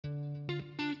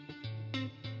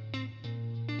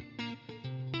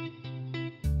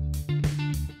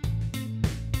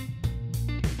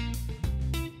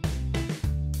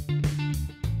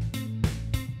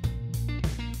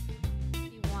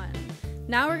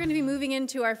Now we're going to be moving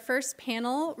into our first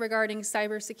panel regarding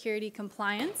cybersecurity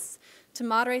compliance. To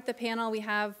moderate the panel, we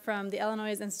have from the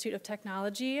Illinois Institute of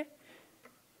Technology,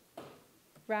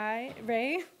 Ray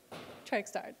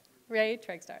Trygstad. Ray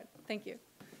Trygstad. Thank you.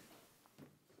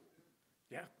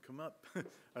 Yeah, come up.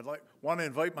 Want to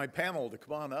invite my panel to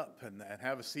come on up and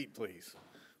have a seat, please.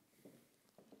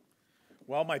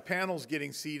 While my panel's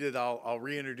getting seated, I'll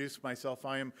reintroduce myself.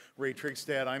 I am Ray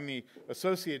Trygstad. I'm the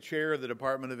Associate Chair of the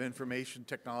Department of Information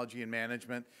Technology and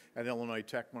Management at Illinois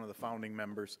Tech, one of the founding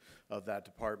members of that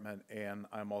department, and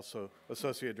I'm also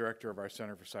Associate Director of our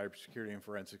Center for Cybersecurity and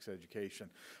Forensics Education.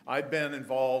 I've been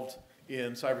involved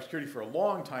in cybersecurity for a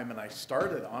long time, and I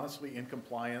started, honestly, in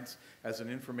compliance as an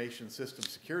information systems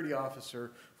security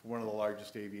officer for one of the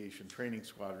largest aviation training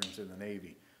squadrons in the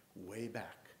Navy, way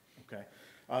back, okay?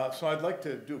 So I'd like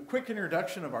to do a quick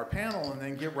introduction of our panel and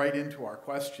then get right into our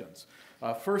questions.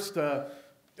 First,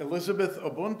 Elizabeth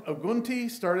Ogunti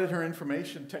started her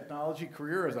information technology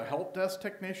career as a help desk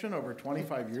technician over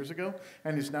 25 years ago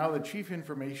and is now the Chief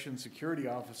Information Security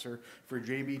Officer for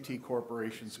JBT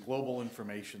Corporation's Global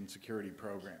Information Security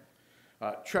Program.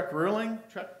 Chuck Ruehling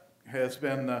has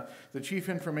been the Chief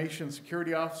Information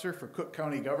Security Officer for Cook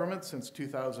County Government since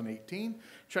 2018.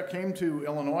 Chuck came to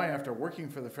Illinois after working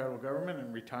for the federal government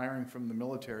and retiring from the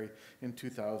military in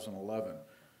 2011.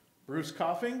 Bruce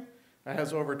Coffing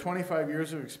has over 25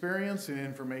 years of experience in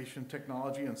information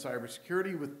technology and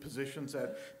cybersecurity with positions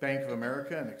at Bank of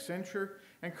America and Accenture,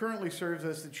 and currently serves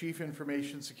as the Chief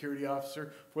Information Security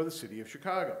Officer for the City of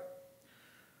Chicago.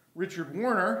 Richard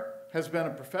Warner has been a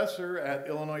professor at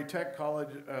Illinois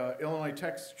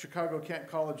Tech's Chicago Kent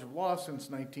College of Law since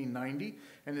 1990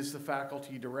 and is the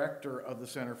faculty director of the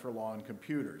Center for Law and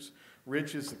Computers.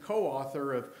 Rich is the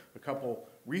co-author of a couple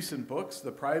recent books,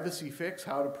 The Privacy Fix,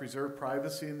 How to Preserve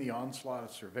Privacy in the Onslaught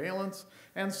of Surveillance,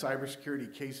 and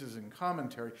Cybersecurity Cases and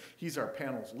Commentary. He's our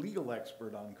panel's legal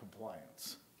expert on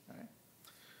compliance. Okay?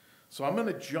 So I'm going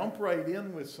to jump right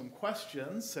in with some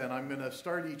questions, and I'm going to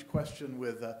start each question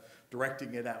with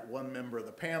directing it at one member of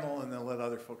the panel and then let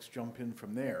other folks jump in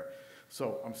from there.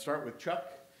 So I'm going to start with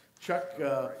Chuck. Chuck,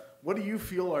 what do you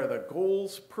feel are the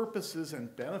goals, purposes,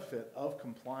 and benefit of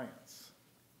compliance?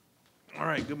 All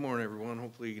right, good morning, everyone.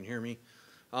 Hopefully you can hear me.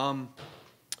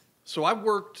 So I've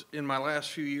worked in my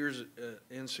last few years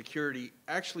in security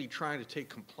actually trying to take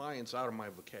compliance out of my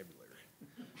vocabulary.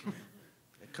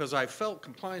 Because I felt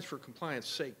compliance for compliance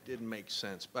sake didn't make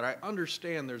sense. But I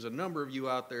understand there's a number of you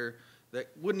out there that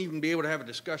wouldn't even be able to have a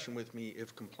discussion with me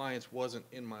if compliance wasn't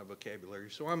in my vocabulary.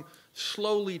 So I'm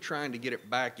slowly trying to get it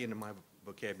back into my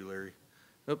vocabulary.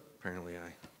 Oh, apparently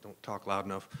I don't talk loud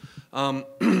enough.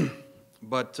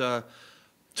 But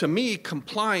to me,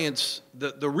 compliance,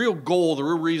 the real goal, the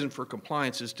real reason for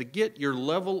compliance is to get your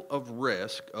level of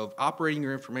risk of operating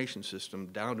your information system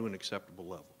down to an acceptable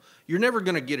level. You're never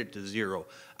going to get it to zero.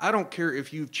 I don't care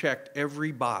if you've checked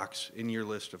every box in your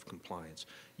list of compliance.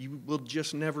 You will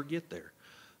just never get there.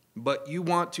 But you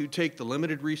want to take the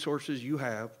limited resources you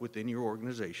have within your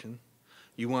organization.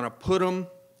 You want to put them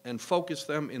and focus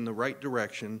them in the right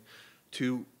direction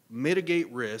to mitigate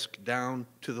risk down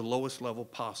to the lowest level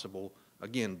possible,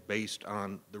 again, based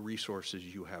on the resources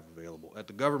you have available. At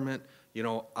the government, you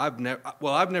know, I've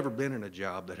never been in a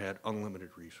job that had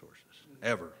unlimited resources,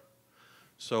 ever.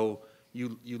 So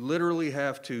you literally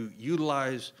have to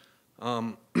utilize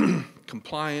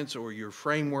compliance or your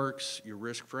frameworks, your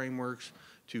risk frameworks,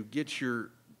 to get your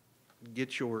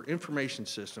information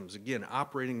systems, again,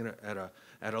 operating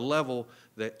at a level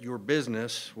that your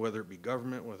business, whether it be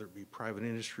government, whether it be private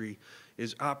industry,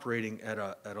 is operating at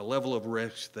a level of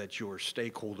risk that your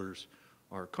stakeholders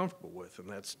are comfortable with. And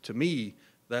that's, to me,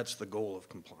 that's the goal of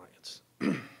compliance.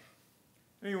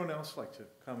 Anyone else like to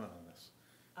comment on this?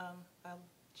 I'll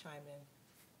chime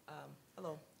in.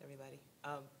 Hello, everybody.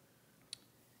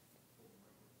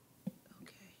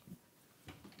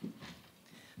 Okay.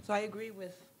 So I agree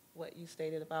with what you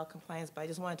stated about compliance, but I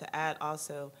just wanted to add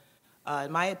also,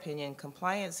 in my opinion,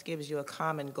 compliance gives you a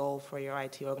common goal for your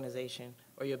IT organization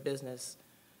or your business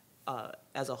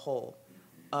as a whole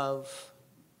of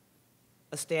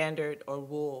a standard or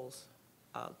rules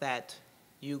that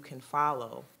you can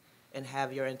follow and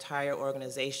have your entire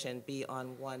organization be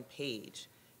on one page.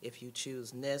 If you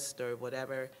choose NIST or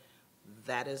whatever,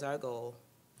 that is our goal.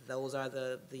 Those are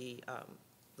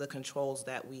the controls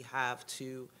that we have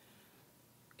to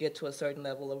get to a certain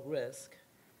level of risk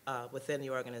within the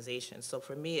organization. So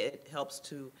for me, it helps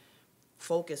to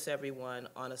focus everyone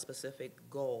on a specific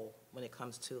goal when it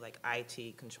comes to like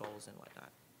IT controls and whatnot.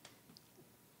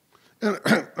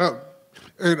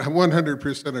 And I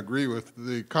 100% agree with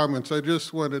the comments. I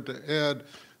just wanted to add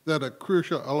that a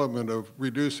crucial element of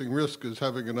reducing risk is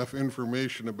having enough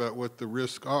information about what the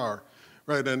risks are,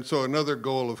 right? And so another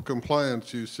goal of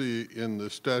compliance you see in the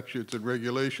statutes and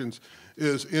regulations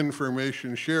is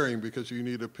information sharing, because you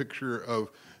need a picture of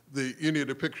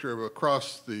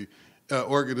across the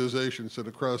organizations and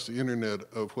across the internet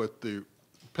of what the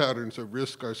patterns of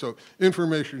risk are. So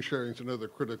information sharing is another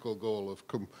critical goal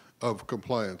of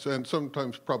compliance, and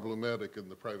sometimes problematic in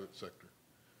the private sector.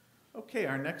 Okay,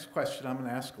 our next question, I'm going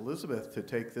to ask Elizabeth to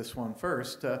take this one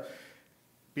first.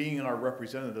 Being our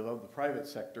representative of the private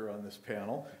sector on this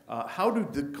panel, how do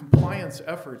the compliance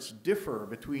efforts differ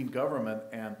between government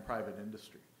and private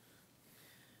industry?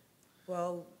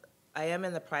 Well, I am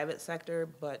in the private sector,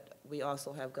 but we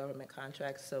also have government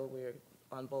contracts, so we're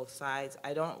on both sides.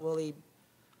 I don't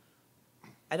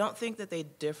think that they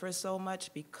differ so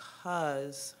much,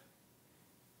 because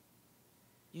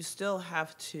you still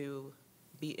have to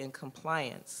be in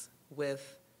compliance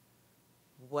with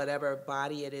whatever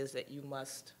body it is that you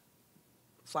must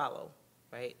follow,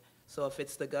 right? So if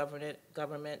it's the government,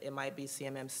 it might be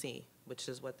CMMC, which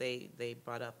is what they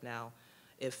brought up now.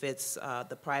 If it's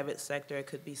the private sector, it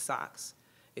could be SOX.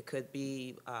 It could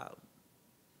be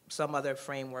some other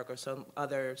framework or some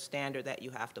other standard that you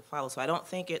have to follow. So I don't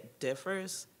think it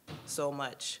differs so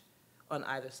much on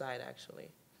either side, actually.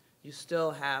 You still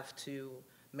have to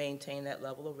maintain that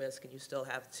level of risk, and you still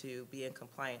have to be in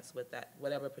compliance with that,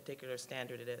 whatever particular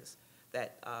standard it is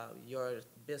that your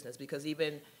business, because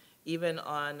even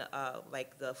on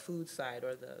like the food side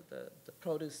or the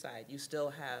produce side, you still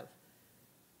have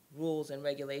rules and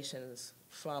regulations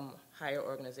from higher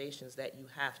organizations that you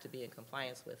have to be in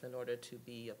compliance with in order to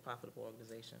be a profitable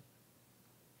organization.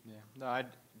 Yeah, no, I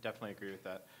definitely agree with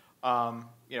that.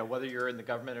 You know, whether you're in the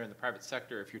government or in the private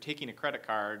sector, if you're taking a credit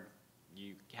card,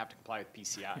 you have to comply with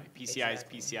PCI. PCI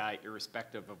exactly. Is PCI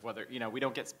irrespective of whether, you know, we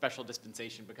don't get special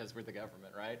dispensation because we're the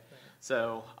government, right?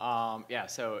 So, yeah,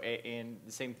 so, and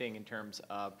the same thing in terms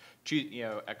of, you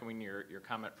know, echoing your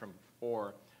comment from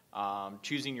before,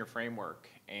 choosing your framework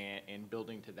and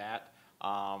building to that,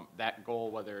 that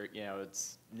goal, whether, you know,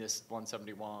 it's NIST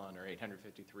 171 or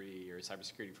 853 or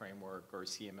Cybersecurity Framework or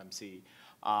CMMC,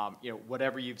 you know,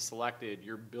 whatever you've selected,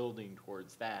 you're building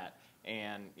towards that.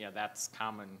 And, you know, that's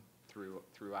common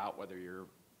throughout, whether you're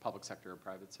public sector or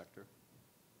private sector.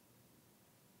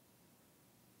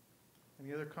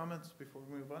 Any other comments before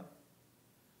we move on?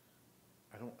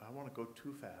 I want to go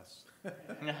too fast.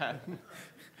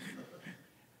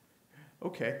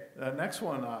 Okay, next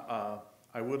one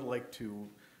I would like to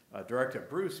direct at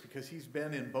Bruce, because he's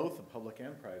been in both the public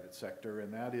and private sector,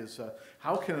 and that is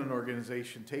how can an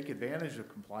organization take advantage of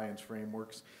compliance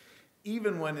frameworks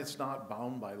even when it's not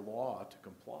bound by law to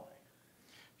comply?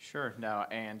 Sure, no,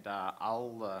 and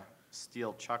I'll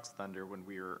steal Chuck's thunder when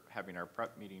we were having our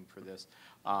prep meeting for this.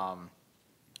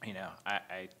 You know,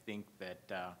 I think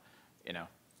that, you know,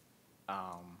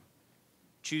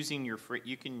 choosing your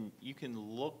you can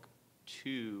look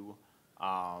to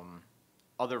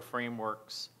other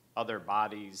frameworks, other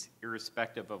bodies,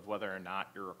 irrespective of whether or not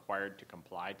you're required to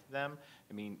comply to them.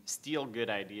 I mean, steal good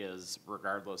ideas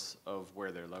regardless of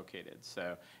where they're located.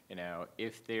 So, you know,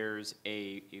 if there's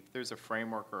a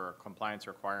framework or a compliance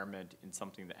requirement in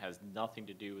something that has nothing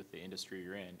to do with the industry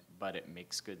you're in, but it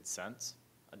makes good sense,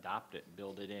 adopt it,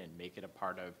 build it in, make it a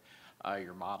part of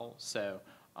your model. So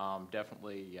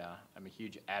definitely, I'm a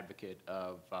huge advocate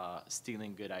of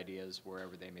stealing good ideas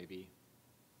wherever they may be.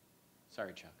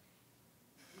 Sorry, Chuck.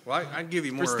 Well, I can give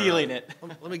you more. For stealing it.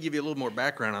 Let me give you a little more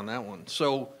background on that one.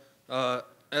 So,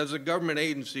 as a government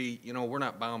agency, you know, we're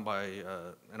not bound by,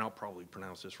 and I'll probably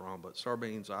pronounce this wrong, but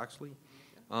Sarbanes-Oxley.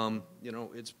 You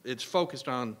know, it's focused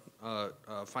on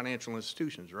financial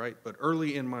institutions, right? But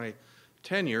early in my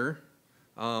tenure,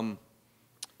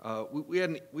 we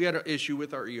had an issue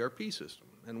with our ERP system,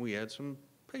 and we had some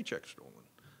paychecks stolen.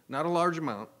 Not a large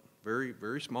amount, very,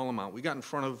 very small amount. We got in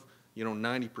front of, you know,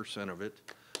 90% of it.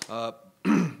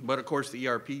 But of course, the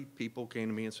ERP people came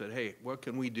to me and said, hey, what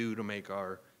can we do to make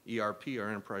our ERP, our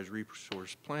enterprise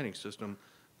resource planning system,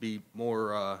 be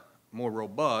more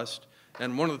robust?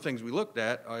 And one of the things we looked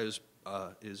at is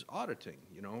auditing,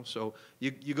 you know. So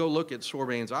you go look at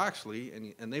Sarbanes-Oxley,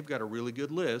 and they've got a really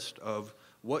good list of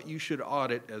what you should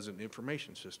audit as an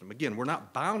information system. Again, we're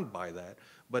not bound by that,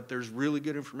 but there's really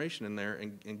good information in there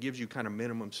and gives you kind of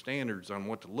minimum standards on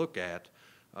what to look at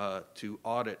to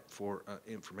audit for an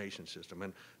information system.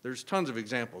 And there's tons of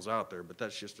examples out there, but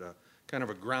that's just a kind of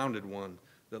a grounded one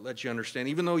that lets you understand,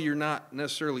 even though you're not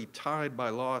necessarily tied by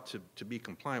law to be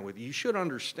compliant with, you should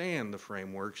understand the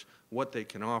frameworks, what they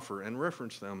can offer, and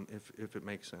reference them if it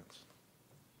makes sense.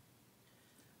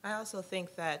 I also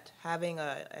think that having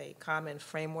a common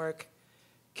framework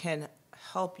can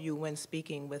help you when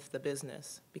speaking with the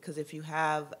business, because if you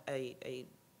have a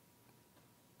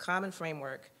common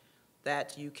framework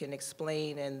that you can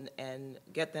explain and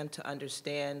get them to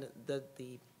understand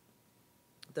the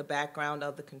background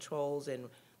of the controls and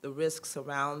the risks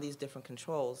around these different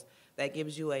controls, that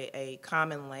gives you a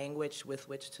common language with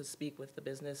which to speak with the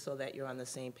business so that you're on the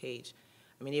same page.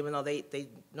 I mean, even though they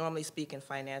normally speak in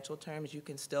financial terms, you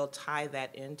can still tie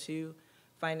that into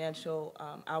financial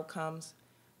outcomes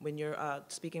when you're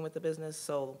speaking with the business.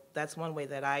 So that's one way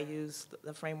that I use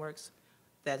the frameworks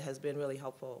that has been really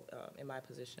helpful in my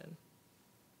position.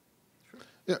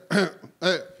 Yeah,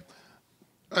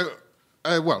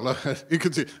 well, you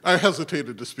can see, I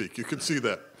hesitated to speak. You can see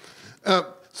that.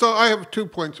 So I have 2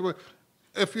 points.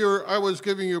 If I was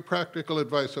giving you practical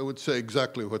advice, I would say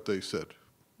exactly what they said,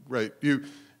 right?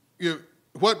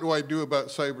 What do I do about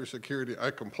cybersecurity? I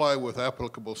comply with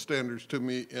applicable standards to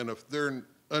me, and if they're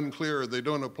unclear or they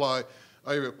don't apply,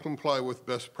 I comply with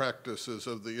best practices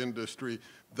of the industry.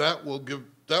 That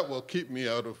will keep me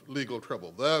out of legal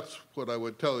trouble. That's what I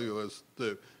would tell you as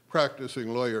the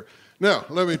practicing lawyer. Now,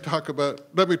 let me talk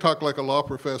like a law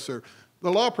professor.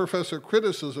 The law professor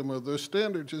criticism of those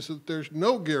standards is that there's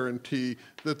no guarantee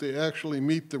that they actually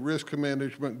meet the risk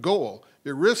management goal.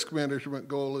 Your risk management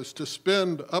goal is to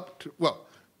spend up to, well,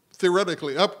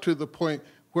 theoretically up to the point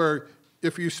where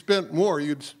if you spent more,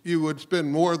 you would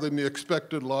spend more than the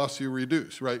expected loss you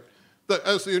reduce, right?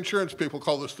 As the insurance people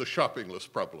call this the shopping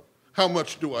list problem. How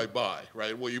much do I buy,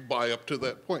 right? Well, you buy up to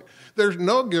that point. There's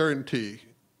no guarantee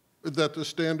that the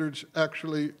standards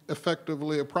actually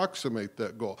effectively approximate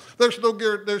that goal.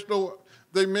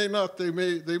 They may not, they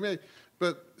may.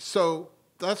 But so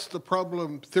that's the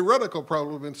problem, theoretical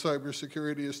problem in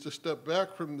cybersecurity, is to step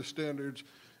back from the standards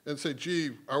and say,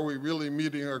 gee, are we really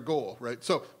meeting our goal, right?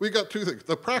 So we got 2 things.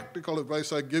 The practical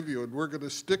advice I give you, and we're going to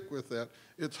stick with that,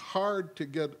 it's hard to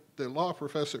get the law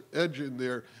professor edge in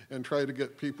there and try to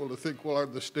get people to think, well, are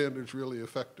the standards really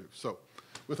effective? So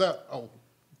with that,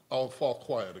 I'll fall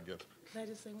quiet again. Can I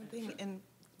just say one thing in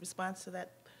response to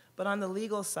that? But on the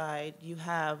legal side, you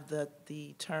have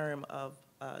the term of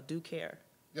due care,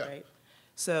 yeah. Right?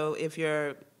 So if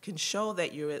you can show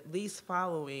that you're at least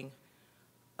following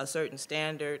a certain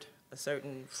standard, a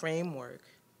certain framework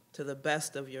to the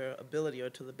best of your ability or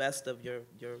to the best of your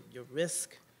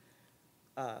risk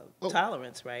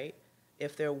tolerance, right?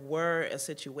 If there were a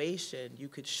situation, you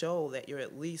could show that you're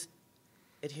at least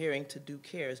adhering to due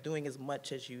care, is doing as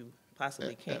much as you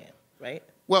possibly can, right?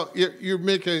 Well, you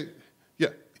make a, yeah.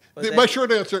 My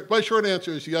short answer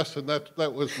is yes, and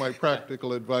that was my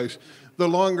practical advice. The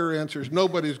longer answer is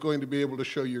nobody's going to be able to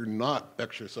show you're not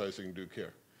exercising due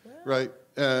care, right?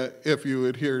 If you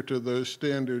adhere to those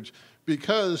standards,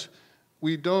 because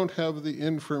we don't have the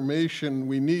information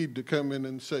we need to come in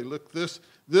and say, look, this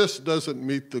doesn't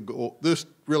meet the goal. This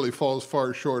really falls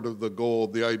far short of the goal,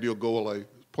 the ideal goal I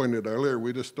pointed out earlier.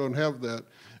 We just don't have that.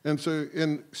 And so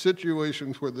in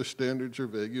situations where the standards are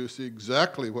vague, you see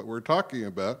exactly what we're talking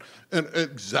about and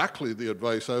exactly the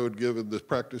advice I would give and the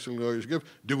practicing lawyers give: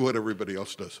 do what everybody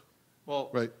else does. Well,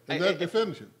 right? And that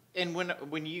defends you. And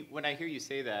when I hear you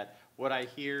say that, what I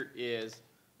hear is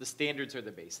the standards are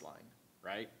the baseline,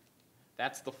 right?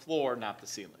 That's the floor, not the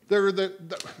ceiling. They're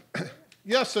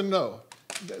yes and no.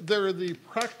 They're the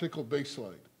practical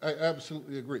baseline. I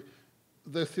absolutely agree.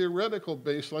 The theoretical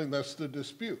baseline, that's the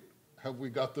dispute. Have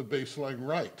we got the baseline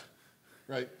right?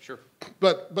 Right? Sure.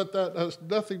 But that has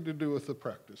nothing to do with the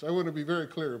practice. I want to be very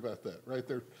clear about that, right?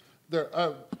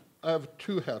 I have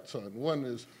 2 hats on. One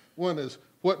is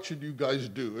what should you guys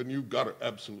do? And you got it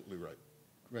absolutely right,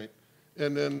 right?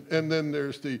 And then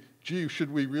there's the, gee,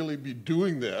 should we really be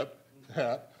doing that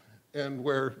hat? And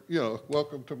where,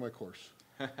 welcome to my course.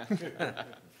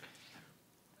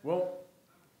 Well,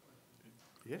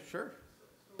 yeah, sure.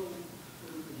 So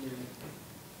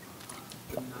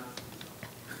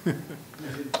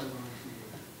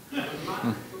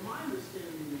my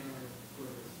understanding for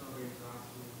the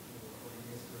Sarbanes-Oxley or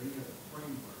any other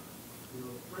framework, the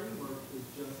framework is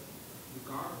just the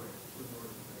guardrails for the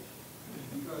organization.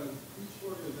 Because each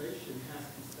organization has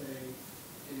to say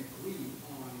and agree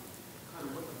on kind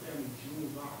of what the family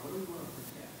jewels are. What do we want to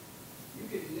protect? You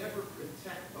can never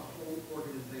protect the whole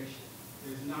organization.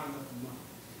 There's not enough money,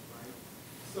 right?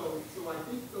 So I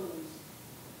think those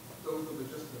are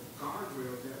just the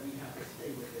guardrails that we have to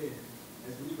stay within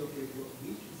as we look at what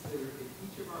we consider in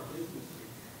each of our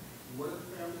businesses. What are the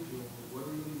family jewels? What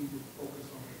do we need to focus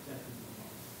on protecting the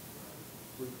most?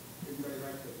 Would anybody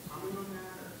like to comment on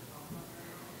that or talk about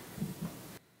that?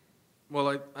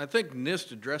 Well, I think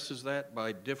NIST addresses that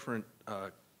by different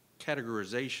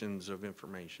categorizations of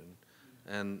information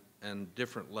and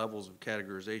different levels of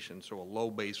categorization, so a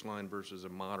low baseline versus a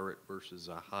moderate versus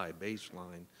a high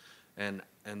baseline, and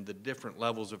the different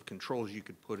levels of controls you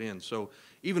could put in. So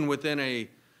even within a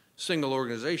single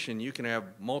organization, you can have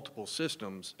multiple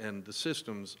systems, and the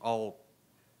systems all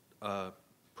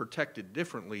protected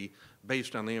differently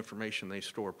based on the information they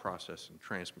store, process, and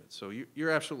transmit. So you're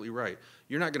absolutely right.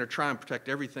 You're not going to try and protect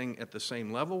everything at the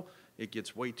same level. It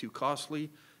gets way too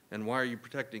costly. And why are you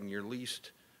protecting your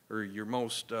least or your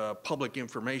most public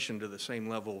information to the same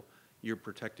level you're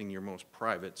protecting your most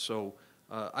private? So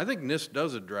I think NIST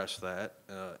does address that.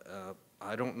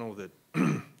 I don't know that,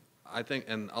 I think,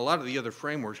 and a lot of the other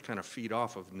frameworks kind of feed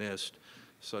off of NIST,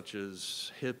 such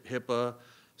as HIPAA,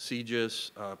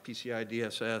 CGIS, PCI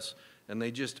DSS, and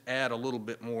they just add a little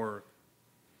bit more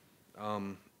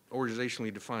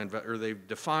organizationally defined, or they've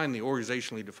defined the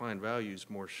organizationally defined values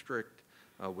more strict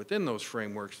within those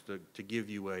frameworks to give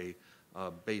you a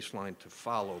baseline to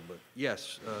follow. But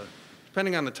yes,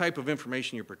 depending on the type of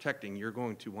information you're protecting, you're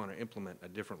going to want to implement a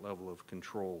different level of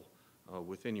control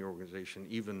within your organization,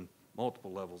 even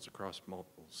multiple levels across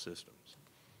multiple systems.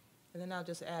 And then I'll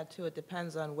just add too, it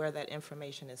depends on where that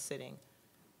information is sitting.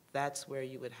 That's where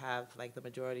you would have like the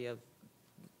majority of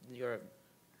your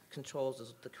controls,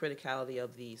 is the criticality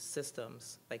of the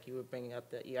systems. Like you were bringing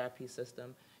up the ERP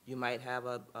system, you might have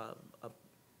a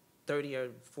 30 or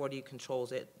 40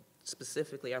 controls that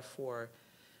specifically are for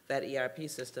that ERP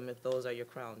system if those are your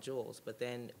crown jewels. But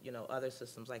then, you know, other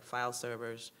systems like file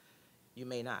servers, you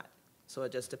may not. So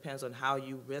it just depends on how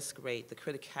you risk rate the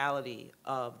criticality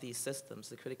of these systems,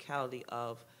 the criticality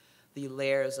of the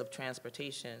layers of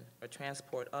transportation or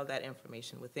transport of that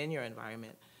information within your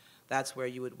environment. That's where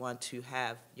you would want to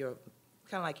have your,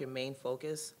 kind of like your main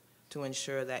focus to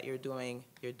ensure that you're doing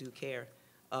your due care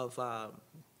of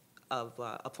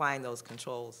applying those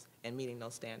controls and meeting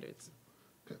those standards.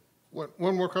 Okay.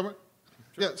 One more comment?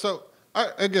 Sure. Yeah, so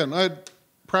I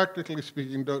practically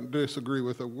speaking don't disagree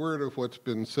with a word of what's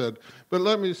been said, but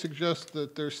let me suggest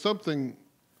that there's something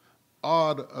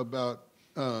odd about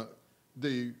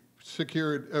the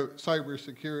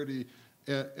cybersecurity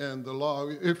and the law.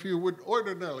 If you would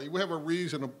ordinarily, we have a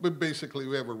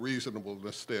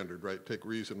reasonableness standard, right? Take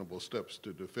reasonable steps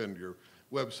to defend your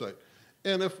website.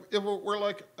 And if it were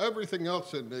like everything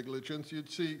else in negligence,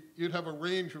 you'd have a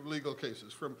range of legal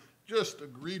cases from just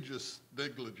egregious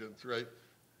negligence, right?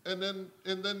 And then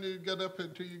you get up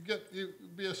into,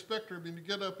 you'd be a spectrum, and you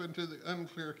get up into the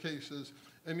unclear cases,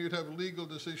 and you'd have legal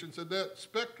decisions, and that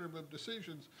spectrum of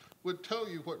decisions would tell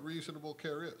you what reasonable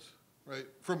care is, right,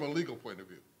 from a legal point of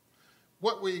view.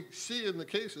 What we see in the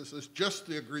cases is just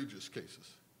the egregious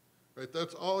cases, right?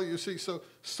 That's all you see. So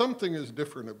something is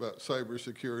different about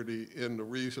cybersecurity in the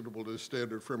reasonableness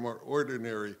standard from our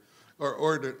ordinary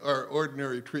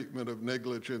treatment of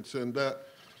negligence, and that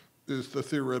is the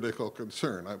theoretical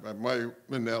concern. My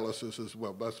analysis is,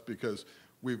 well, that's because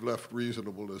we've left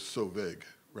reasonableness so vague,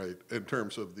 right, in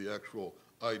terms of the actual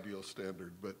ideal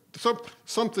standard. But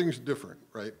something's different,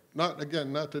 right? Not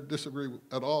to disagree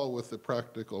at all with the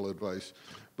practical advice,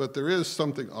 but there is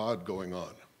something odd going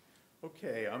on.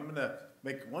 Okay, I'm going to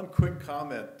make one quick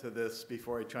comment to this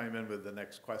before I chime in with the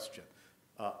next question.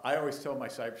 I always tell my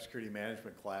cybersecurity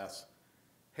management class,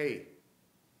 hey,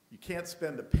 you can't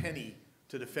spend a penny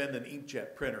to defend an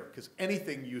inkjet printer, because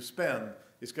anything you spend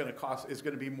is going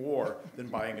to be more than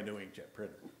buying a new inkjet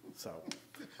printer. So,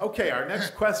 okay, our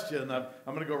next question, I'm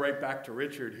going to go right back to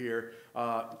Richard here,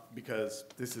 because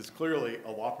this is clearly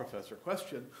a law professor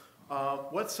question.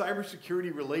 What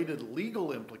cybersecurity-related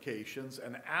legal implications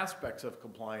and aspects of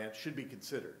compliance should be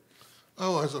considered?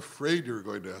 Oh, I was afraid you were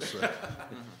going to ask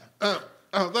that.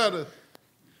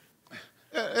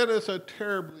 It is a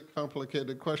terribly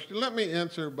complicated question. Let me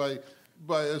answer by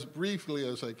as briefly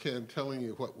as I can telling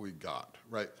you what we got,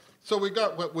 right? So we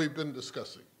got what we've been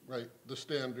discussing, right? The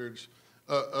standards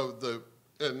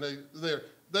and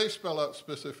they spell out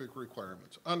specific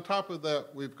requirements. On top of that,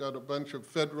 we've got a bunch of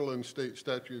federal and state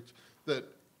statutes that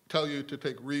tell you to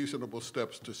take reasonable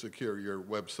steps to secure your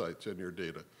websites and your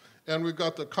data. And we've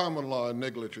got the common law and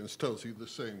negligence tells you the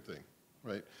same thing,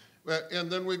 right? And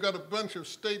then we've got a bunch of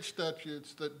state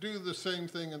statutes that do the same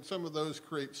thing, and some of those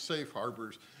create safe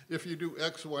harbors. If you do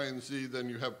X, Y, and Z, then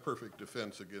you have perfect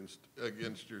defense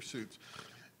against your suits.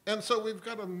 And so we've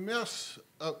got a mess.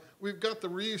 We've got the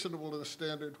reasonableness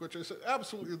standard, which is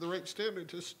absolutely the right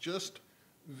standard. It's just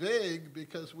vague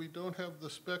because we don't have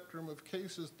the spectrum of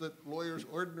cases that lawyers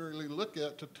ordinarily look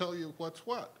at to tell you what's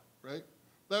what, right?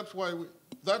 That's why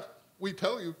we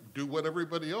tell you, do what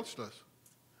everybody else does.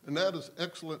 And that is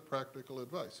excellent practical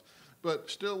advice. but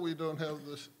still we don't have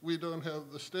this. We don't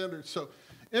have the standards. So,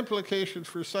 implications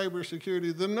for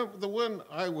cybersecurity. The one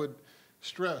I would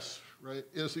stress, right,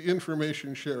 is the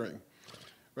information sharing.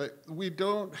 Right, we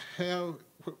don't have.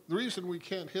 The reason we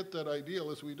can't hit that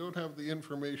ideal is we don't have the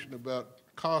information about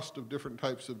cost of different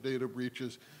types of data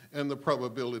breaches and the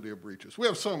probability of breaches. We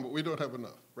have some, but we don't have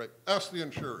enough, right? Ask the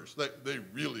insurers. They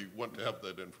really want to have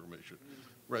that information,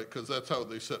 right? Because that's how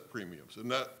they set premiums.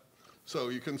 And so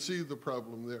you can see the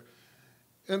problem there.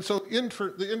 And so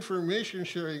the information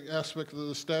sharing aspect of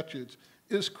the statutes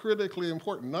is critically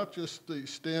important, not just the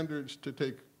standards to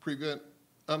prevent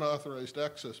unauthorized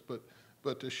access,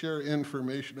 but to share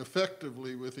information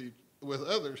effectively with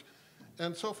others.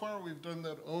 And so far we've done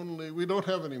that we don't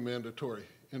have any mandatory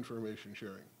information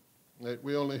sharing. Right?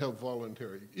 We only have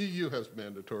voluntary. EU has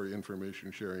mandatory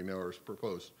information sharing now as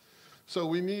proposed. So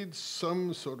we need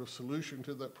some sort of solution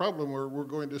to that problem where we're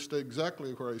going to stay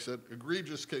exactly where I said,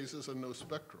 egregious cases and no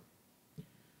spectrum.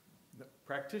 The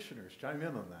practitioners, chime in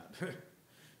on that.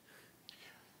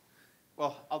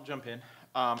 Well, I'll jump in.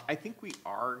 I think we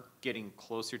are getting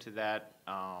closer to that.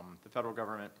 The federal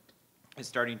government is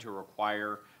starting to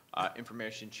require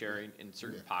information sharing in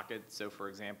certain pockets. So, for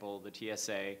example, the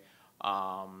TSA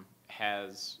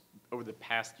has, over the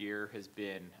past year, has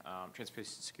been,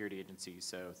 Transportation Security Agencies,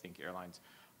 so think airlines,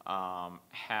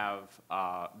 have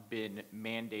been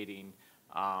mandating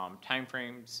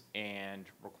timeframes and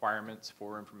requirements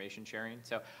for information sharing.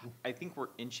 So I think we're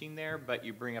inching there, but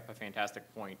you bring up a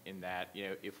fantastic point in that,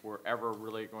 if we're ever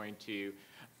really going to,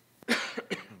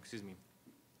 excuse me,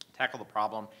 tackle the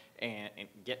problem and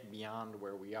get beyond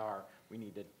where we are, we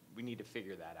need to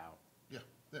figure that out.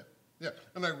 Yeah,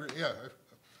 and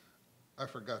I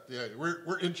forgot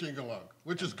we're inching along,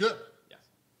 which is good. Yes.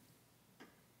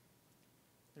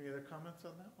 Any other comments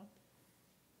on that one?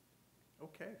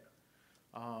 Okay.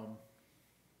 I'm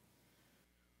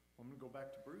going to go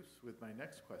back to Bruce with my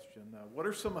next question. What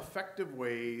are some effective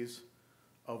ways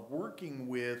of working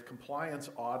with compliance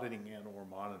auditing and/or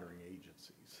monitoring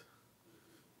agencies?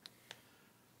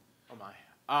 Oh my.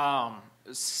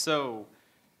 So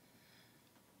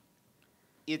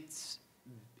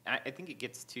I think it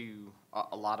gets to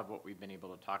a lot of what we've been able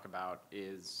to talk about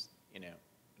is,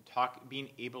 being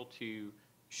able to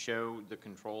show the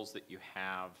controls that you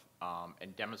have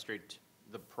and demonstrate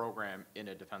the program in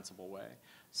a defensible way.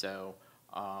 So,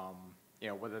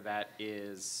 whether that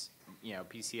is,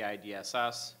 PCI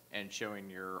DSS and showing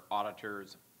your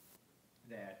auditors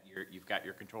that you've got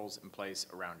your controls in place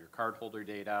around your cardholder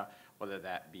data, whether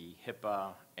that be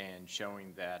HIPAA and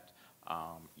showing that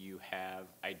you have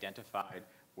identified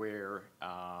where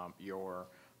your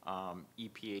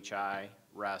EPHI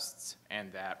rests,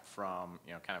 and that from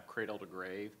kind of cradle to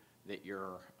grave that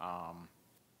you're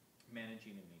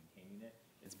managing and maintaining it.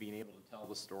 It's being able to tell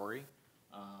the story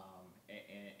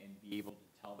and be able to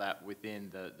tell that within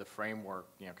the framework,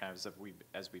 kind of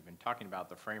as we've been talking about,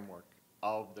 the framework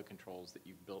of the controls that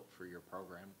you've built for your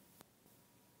program.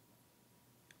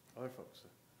 Other folks?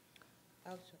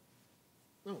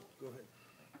 No, go ahead.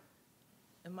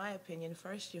 In my opinion,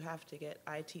 first you have to get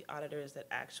IT auditors that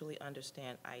actually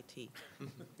understand IT.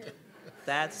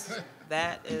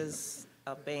 That is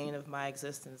a bane of my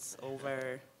existence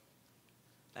over,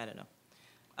 I don't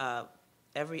know.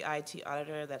 Every IT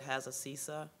auditor that has a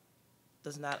CISO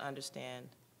does not understand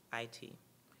IT.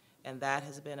 And that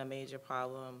has been a major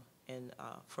problem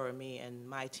for me and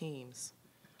my teams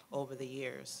over the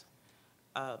years.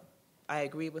 I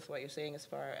agree with what you're saying as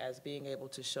far as being able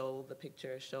to show the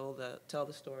picture, tell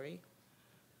the story.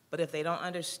 But if they don't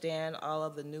understand all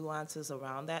of the nuances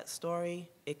around that story,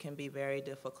 it can be very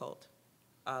difficult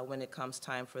when it comes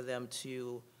time for them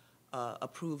to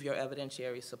approve your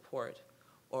evidentiary support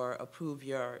or approve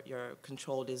your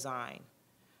control design.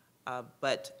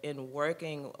 But in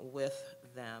working with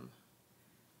them,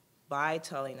 by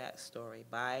telling that story,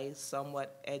 by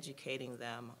somewhat educating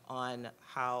them on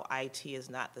how IT is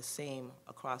not the same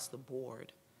across the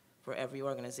board for every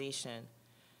organization,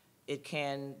 it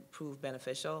can prove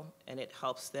beneficial, and it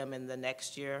helps them in the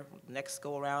next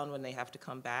go around when they have to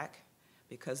come back,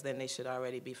 because then they should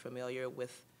already be familiar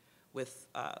with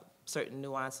certain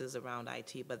nuances around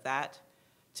IT. But that,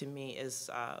 to me, is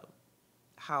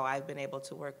how I've been able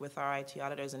to work with our IT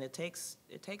auditors, and it takes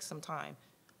some time,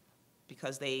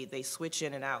 because they switch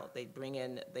in and out. They bring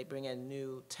in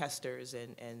new testers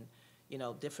and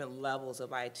different levels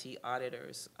of IT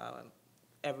auditors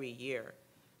every year.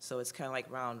 So it's kind of like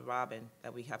round robin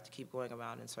that we have to keep going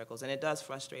around in circles. And it does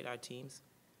frustrate our teams,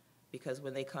 because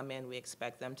when they come in, we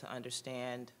expect them to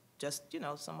understand just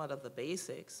somewhat of the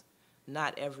basics,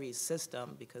 not every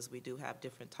system, because we do have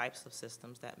different types of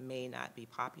systems that may not be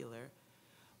popular,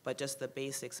 but just the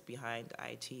basics behind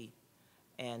IT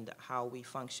and how we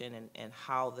function and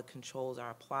how the controls are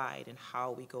applied and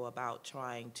how we go about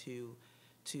trying to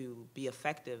be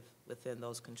effective within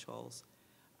those controls.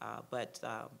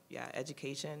 Yeah,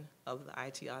 education of the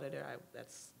IT auditor,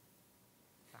 that's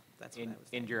what I was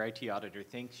And your IT auditor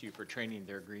thanks you for training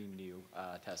their green new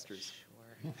testers.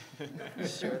 Sure.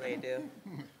 Sure they do.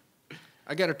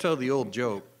 I got to tell the old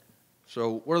joke.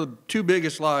 So what are the two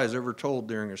biggest lies ever told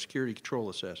during a security control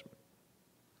assessment?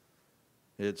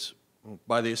 It's,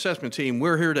 by the assessment team,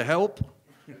 we're here to help,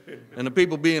 and the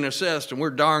people being assessed, and we're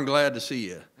darn glad to see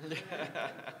you.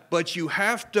 But you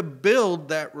have to build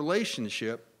that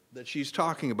relationship that she's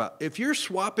talking about. If you're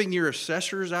swapping your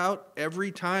assessors out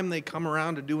every time they come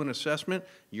around to do an assessment,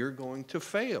 you're going to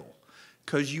fail,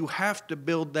 because you have to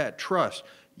build that trust.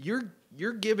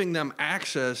 You're giving them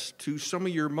access to some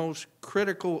of your most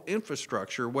critical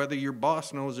infrastructure, whether your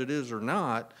boss knows it is or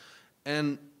not,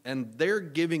 and they're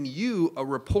giving you a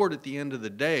report at the end of the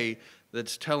day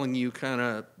that's telling you kind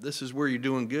of, this is where you're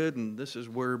doing good and this is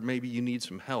where maybe you need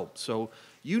some help. So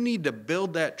you need to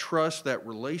build that trust, that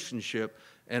relationship,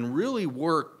 and really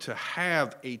work to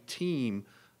have a team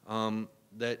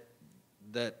that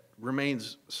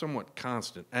remains somewhat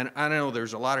constant. And I know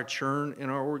there's a lot of churn in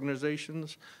our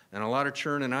organizations and a lot of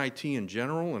churn in IT in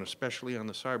general, and especially on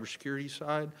the cybersecurity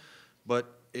side.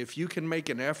 But if you can make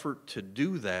an effort to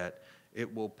do that,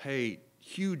 it will pay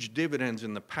huge dividends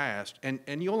in the past, and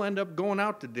you'll end up going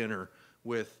out to dinner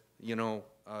with, your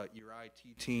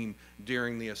IT team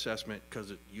during the assessment,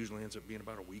 because it usually ends up being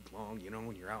about a week long,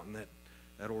 when you're out in that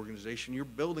organization. You're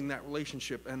building that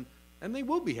relationship, and they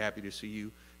will be happy to see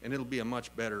you, and it'll be a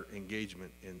much better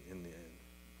engagement in the end.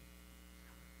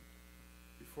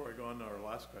 Before I go on to our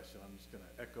last question, I'm just going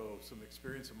to echo some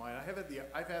experience of mine.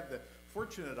 I've had the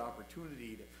fortunate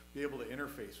opportunity to be able to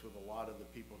interface with a lot of the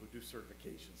people who do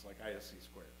certifications, like ISC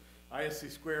Squared.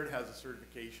 ISC Squared has a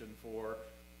certification for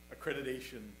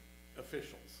accreditation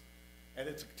officials, and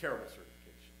it's a terrible certification.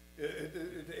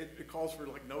 It calls for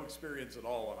like no experience at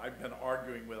all, and I've been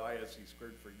arguing with ISC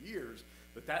Squared for years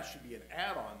that should be an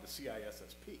add-on to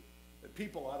CISSP, that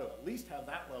people ought to at least have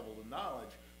that level of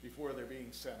knowledge before they're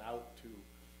being sent out to,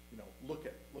 look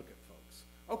at folks.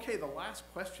 Okay, the last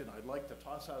question I'd like to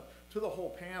toss out to the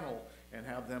whole panel and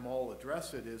have them all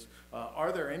address it is,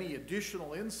 are there any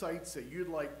additional insights that you'd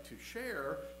like to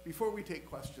share before we take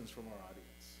questions from our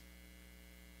audience?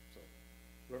 So,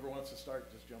 whoever wants to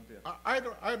start, just jump in. I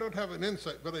don't have an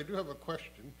insight, but I do have a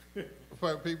question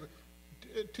for people.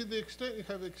 To the extent you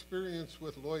have experience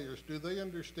with lawyers, do they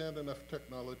understand enough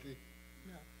technology?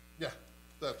 No. Yeah,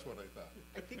 that's what I thought.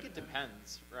 I think it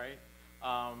depends, right?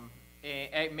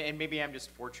 And maybe I'm just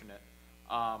fortunate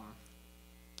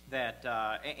that,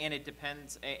 and it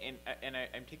depends, and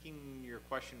I'm taking your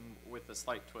question with a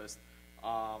slight twist.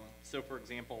 So, for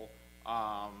example,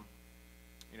 I'm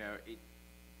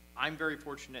very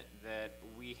fortunate that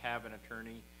we have an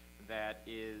attorney that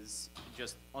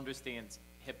just understands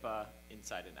HIPAA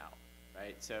inside and out,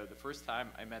 right? So the first time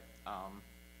I met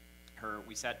her,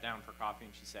 we sat down for coffee,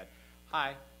 and she said,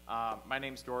 "Hi, my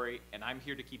name's Dory, and I'm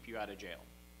here to keep you out of jail."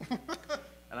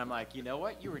 And I'm like, you know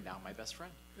what? You are now my best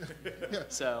friend.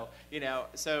 So,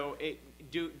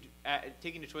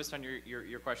 taking a twist on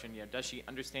your question, does she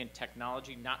understand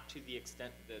technology? Not to the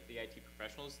extent that the IT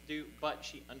professionals do, but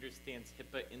she understands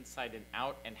HIPAA inside and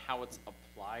out and how it's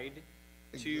applied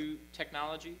to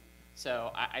technology.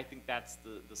 So I think that's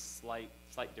the slight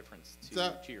difference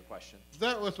to your question.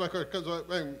 That was my question,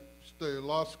 because the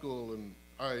law school and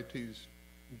IIT's,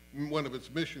 one of its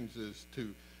missions is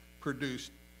to produce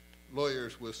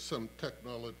lawyers with some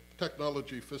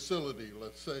technology facility,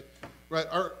 let's say. Right,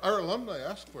 our alumni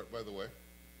ask for it, by the way.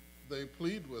 They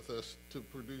plead with us to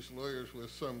produce lawyers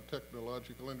with some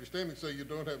technological understanding, so you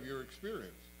don't have your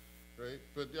experience, right?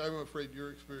 But I'm afraid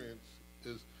your experience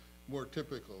is more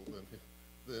typical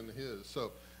than his.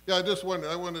 So, yeah,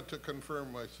 I wanted to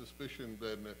confirm my suspicion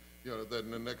that, that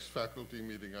in the next faculty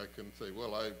meeting I can say,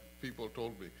 well, people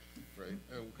told me, right?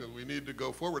 Because we need to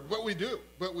go forward. But we do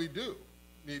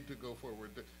need to go forward,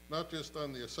 not just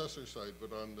on the assessor side,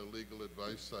 but on the legal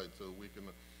advice side, so we can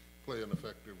play an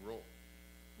effective role.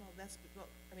 Well,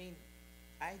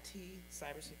 IT,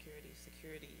 cybersecurity,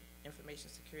 security,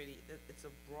 information security, it's a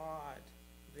broad,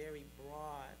 very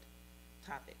broad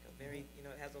topic, it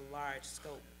has a large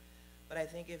scope. But I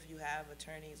think if you have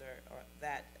attorneys or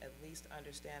that at least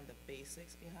understand the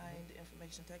basics behind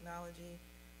information technology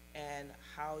and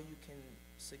how you can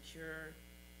secure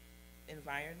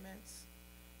environments,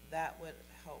 that would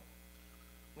help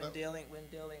when dealing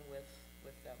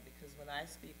with them, because when I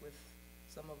speak with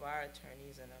some of our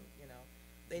attorneys, and you know,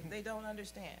 they don't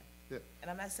understand. Yeah.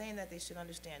 And I'm not saying that they should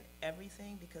understand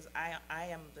everything, because I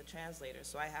am the translator,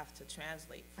 so I have to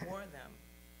translate for them.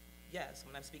 Yes,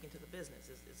 when I'm speaking to the business,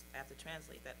 I have to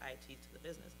translate that IT to the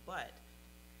business, but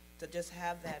to just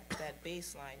have that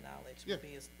baseline knowledge would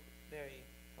be very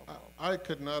helpful. I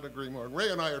could not agree more.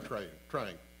 Ray and I are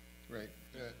trying, right?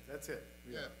 Yeah. That's it.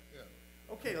 Yeah.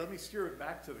 Okay, let me steer it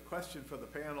back to the question for the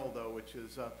panel, though, which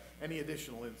is any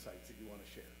additional insights that you want to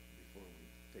share before we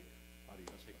take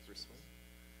audience? Take a first swing.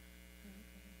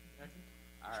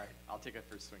 All right, I'll take a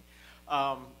first swing.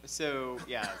 I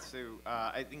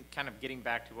think kind of getting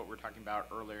back to what we were talking about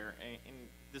earlier, and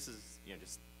this is, you know,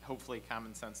 just hopefully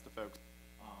common sense to folks,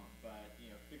 but, you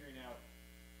know, figuring out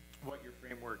what your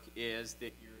framework is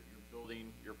that you're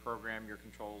building your program, your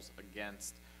controls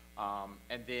against,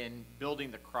 and then building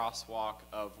the crosswalk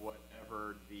of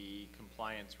whatever the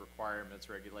compliance requirements,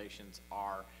 regulations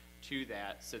are to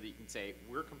that, so that you can say,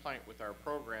 we're compliant with our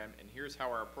program, and here's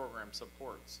how our program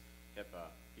supports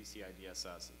HIPAA, PCI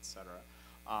DSS, et cetera.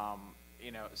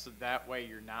 You know, so that way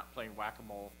you're not playing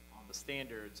whack-a-mole on the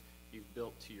standards you've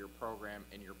built to your program,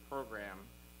 and your program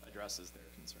addresses their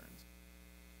concerns.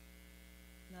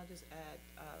 And I'll just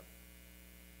add,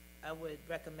 I would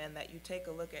recommend that you take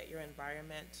a look at your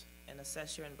environment and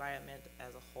assess your environment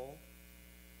as a whole.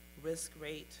 Risk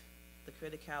rate, the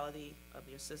criticality of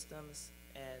your systems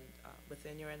and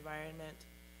within your environment,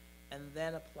 and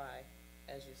then apply,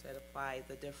 as you said, apply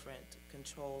the different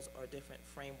controls or different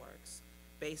frameworks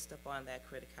based upon that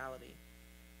criticality.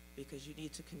 Because you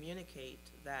need to communicate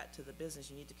that to the business.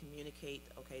 You need to communicate,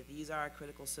 okay, these are our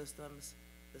critical systems,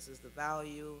 this is the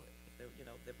value, if they're, you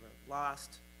know, they were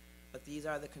lost, but these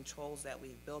are the controls that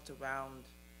we've built around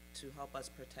to help us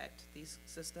protect these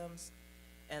systems.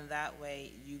 And that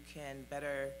way you can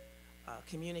better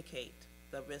communicate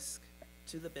the risk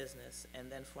to the business,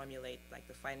 and then formulate like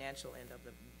the financial end of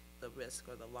the risk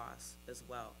or the loss as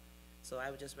well. So I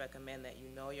would just recommend that you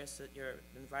know your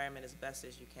environment as best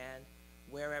as you can,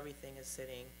 where everything is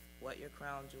sitting, what your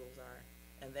crown jewels are,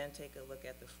 and then take a look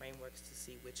at the frameworks to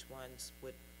see which ones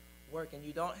would work. And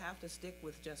you don't have to stick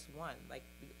with just one. Like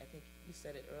I think you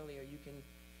said it earlier, you can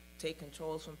take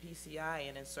controls from PCI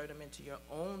and insert them into your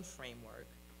own framework,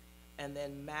 and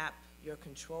then map your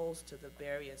controls to the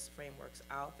various frameworks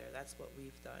out there. That's what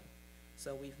we've done.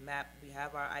 So we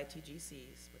have our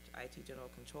ITGCs, which IT General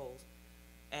Controls,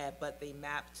 but they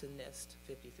map to NIST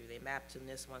 53, they map to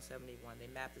NIST 171, they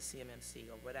map to CMMC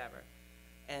or whatever.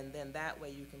 And then that way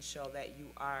you can show that you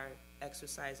are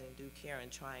exercising due care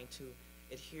and trying to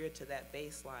adhere to that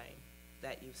baseline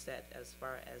that you've set as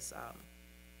far as,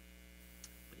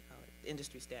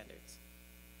 industry standards.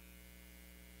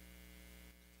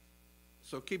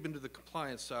 So keeping to the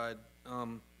compliance side,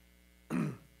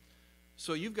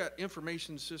 so you've got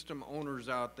information system owners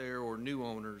out there or new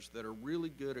owners that are really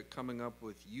good at coming up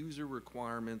with user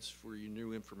requirements for your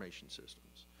new information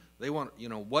systems. They want, you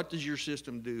know, what does your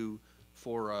system do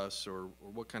for us, or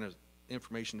what kind of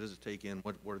information does it take in,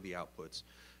 what are the outputs?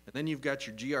 And then you've got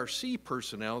your GRC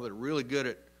personnel that are really good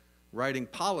at writing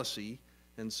policy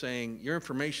and saying your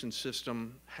information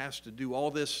system has to do all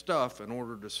this stuff in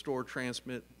order to store,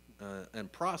 transmit,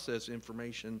 and process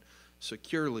information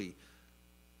securely.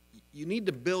 You need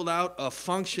to build out a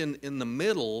function in the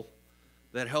middle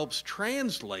that helps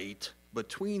translate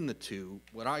between the two,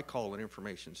 what I call an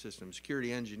information system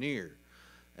security engineer.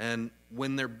 And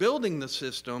when they're building the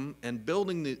system and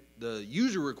building the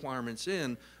user requirements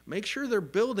in, make sure they're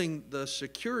building the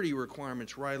security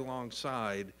requirements right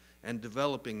alongside and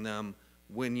developing them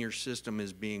when your system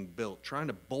is being built. Trying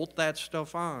to bolt that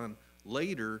stuff on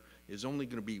later is only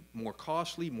going to be more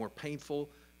costly, more painful,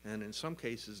 and in some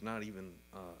cases not even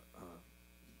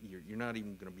you're not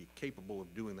even going to be capable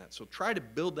of doing that. So try to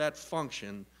build that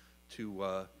function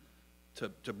to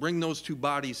bring those two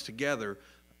bodies together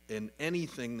in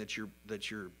anything that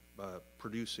you're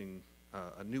producing,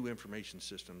 new information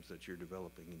systems that you're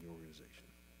developing in your organization.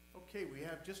 Okay, we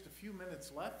have just a few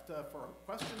minutes left for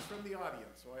questions from the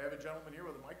audience. So I have a gentleman here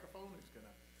with a microphone who's going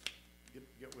to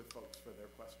get with folks for their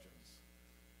questions.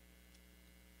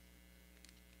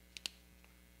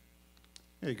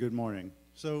 Hey, good morning.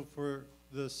 So for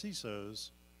the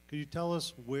CISOs, could you tell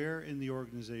us where in the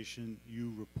organization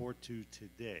you report to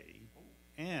today,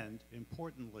 and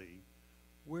importantly,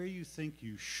 where you think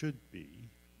you should be?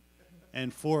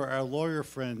 And for our lawyer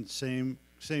friend, same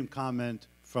comment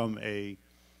from a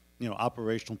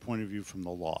operational point of view from the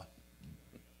law.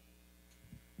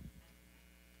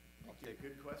 Okay,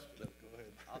 good question. Go ahead.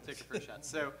 I'll take a first shot.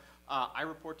 So I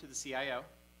report to the CIO.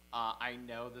 I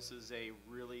know this is a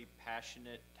really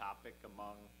passionate topic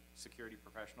among security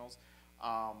professionals.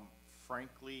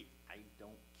 Frankly, I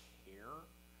don't care.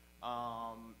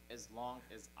 As long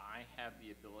as I have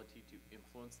the ability to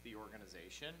influence the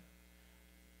organization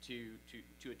to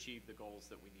achieve the goals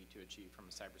that we need to achieve from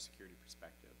a cybersecurity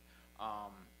perspective.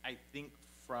 I think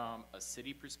from a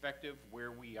city perspective,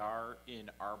 where we are in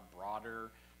our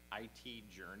broader IT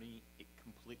journey, it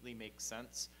completely makes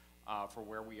sense for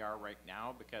where we are right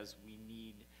now, because we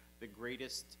need the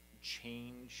greatest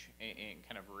change and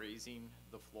kind of raising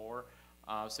the floor,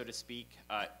 so to speak,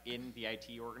 in the IT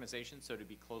organization. So to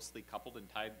be closely coupled and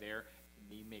tied there, to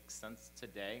me, makes sense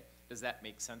today. Does that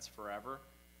make sense forever?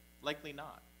 Likely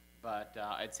not. But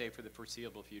I'd say for the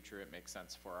foreseeable future, it makes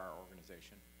sense for our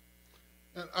organization.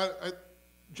 And I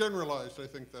generalized, I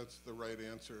think that's the right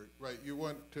answer, right? You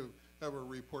want to have a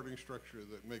reporting structure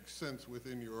that makes sense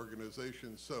within your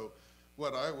organization. So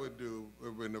what I would do,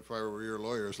 even if I were your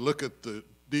lawyer, is look at the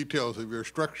details of your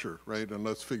structure, right? And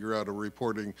let's figure out a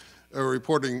reporting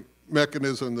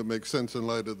mechanism that makes sense in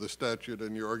light of the statute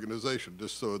and your organization,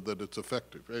 just so that it's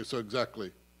effective, right? So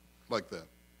exactly like that.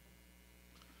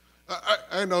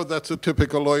 I know that's a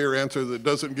typical lawyer answer that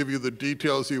doesn't give you the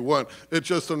details you want. It's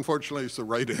just, unfortunately, it's the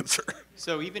right answer.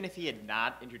 So even if he had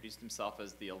not introduced himself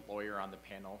as the lawyer on the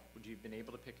panel, would you have been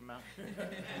able to pick him out?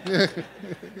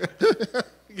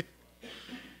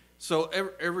 So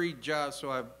every job,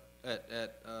 so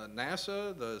at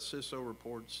NASA, the CISO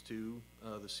reports to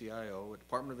the CIO. At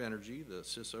Department of Energy, the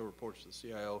CISO reports to the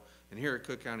CIO. And here at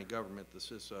Cook County Government, the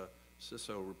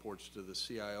CISO reports to the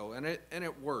CIO. And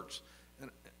it works.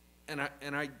 And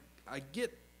I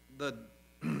get the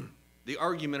the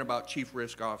argument about chief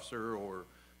risk officer or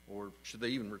should they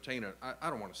even retain it. I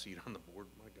don't want to see it on the board,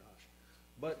 my gosh.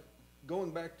 But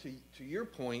going back to your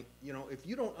point, you know, if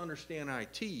you don't understand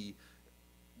IT,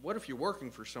 what if you're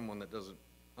working for someone that doesn't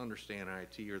understand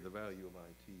IT or the value of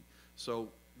IT? So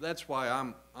that's why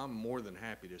I'm more than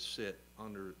happy to sit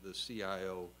under the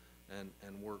CIO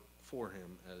and work for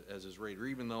him as his rater,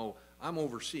 even though I'm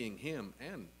overseeing him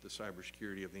and the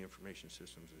cybersecurity of the information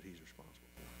systems that he's responsible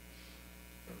for.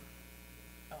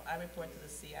 Oh, I report to the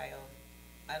CIO.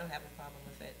 I don't have a problem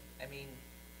with it. I mean,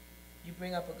 you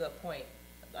bring up a good point,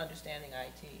 understanding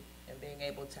IT and being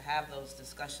able to have those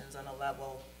discussions on a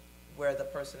level where the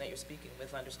person that you're speaking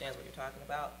with understands what you're talking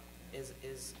about is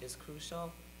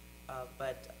crucial.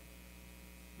 But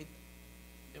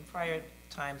in prior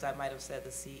times, I might have said the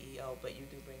CEO, but you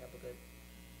do bring up a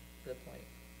good point.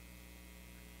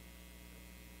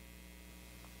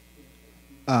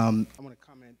 I want to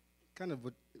comment kind of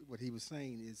what he was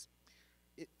saying is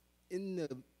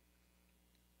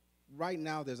right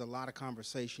now there's a lot of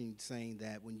conversation saying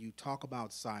that when you talk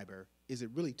about cyber, is it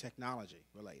really technology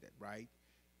related, right?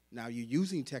 Now you're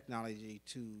using technology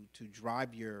to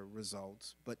drive your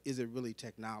results, but is it really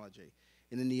technology?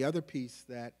 And then the other piece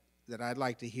that I'd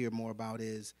like to hear more about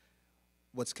is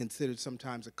what's considered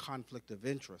sometimes a conflict of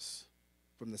interest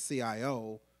from the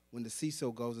CIO when the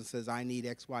CISO goes and says, I need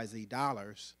XYZ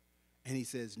dollars, and he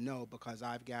says, no, because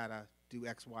I've got to do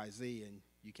XYZ, and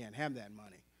you can't have that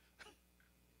money.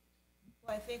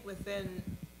 Well, I think within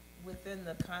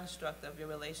the construct of your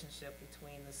relationship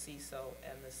between the CISO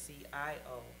and the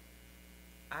CIO,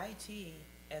 IT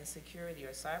and security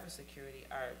or cybersecurity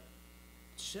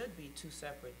should be two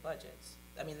separate budgets.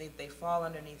 I mean, they fall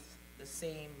underneath the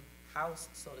same house,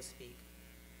 so to speak,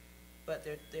 but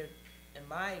they're in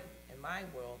my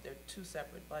world, they're two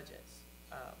separate budgets,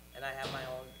 and I have my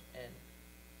own,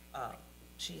 and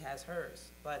she has hers.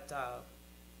 But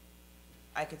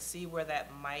I could see where that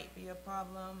might be a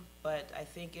problem. But I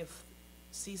think if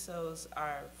CISOs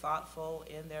are thoughtful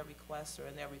in their requests or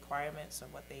in their requirements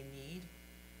of what they need,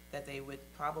 that they would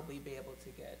probably be able to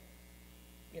get,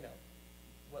 you know,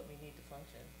 what we need to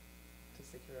function to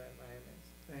secure our environments.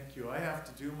 Thank you. I have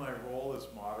to do my role as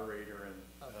moderator, and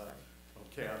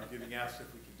okay, I'm getting asked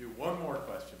if we could do one more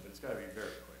question, but it's got to be very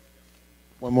quick.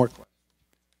 One more question.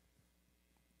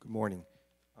 Good morning.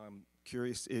 I'm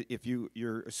curious if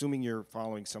you're assuming you're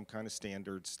following some kind of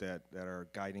standards that are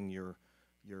guiding your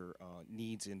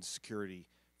needs in security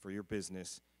for your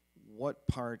business. What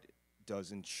part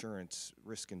does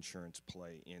risk insurance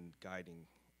play in guiding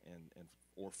and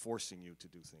or forcing you to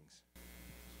do things?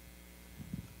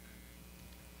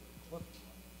 Well,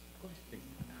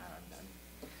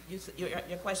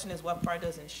 your question is what part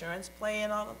does insurance play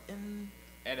in all in?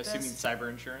 And assuming cyber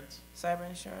insurance? Cyber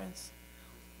insurance.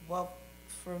 Well,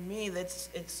 for me, it's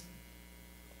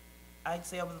I'd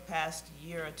say over the past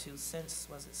year or two since,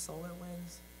 was it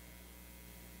SolarWinds?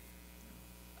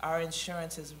 our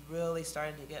insurance is really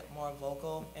starting to get more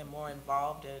vocal and more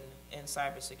involved in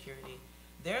cybersecurity.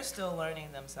 They're still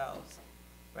learning themselves,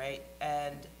 right?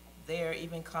 And they're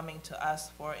even coming to us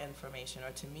for information,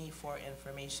 or to me for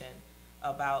information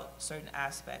about certain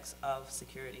aspects of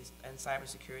security and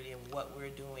cybersecurity and what we're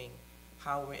doing,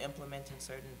 how we're implementing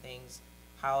certain things,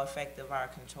 how effective our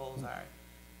controls are.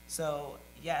 So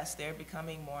yes, they're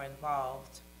becoming more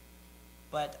involved,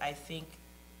 but I think,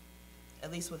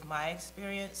 at least with my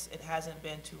experience, it hasn't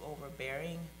been too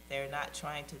overbearing. They're not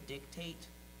trying to dictate,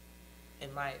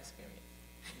 in my experience.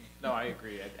 No, I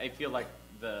agree. I feel like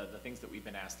the things that we've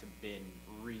been asked have been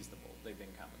reasonable. They've been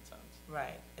common sense.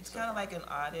 Right. It's kind of like an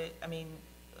audit. I mean,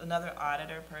 another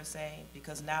auditor per se,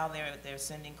 because now they're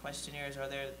sending questionnaires, or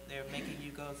they're making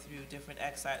you go through different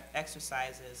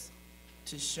exercises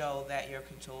to show that your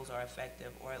controls are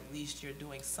effective, or at least you're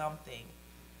doing something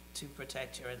to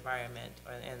protect your environment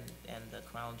and the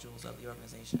crown jewels of the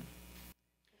organization.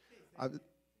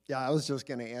 Yeah, I was just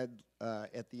going to add,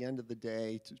 at the end of the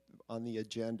day, on the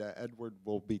agenda, Edward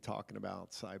will be talking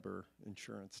about cyber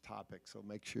insurance topics, so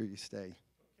make sure you stay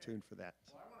tuned for that.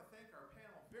 Well,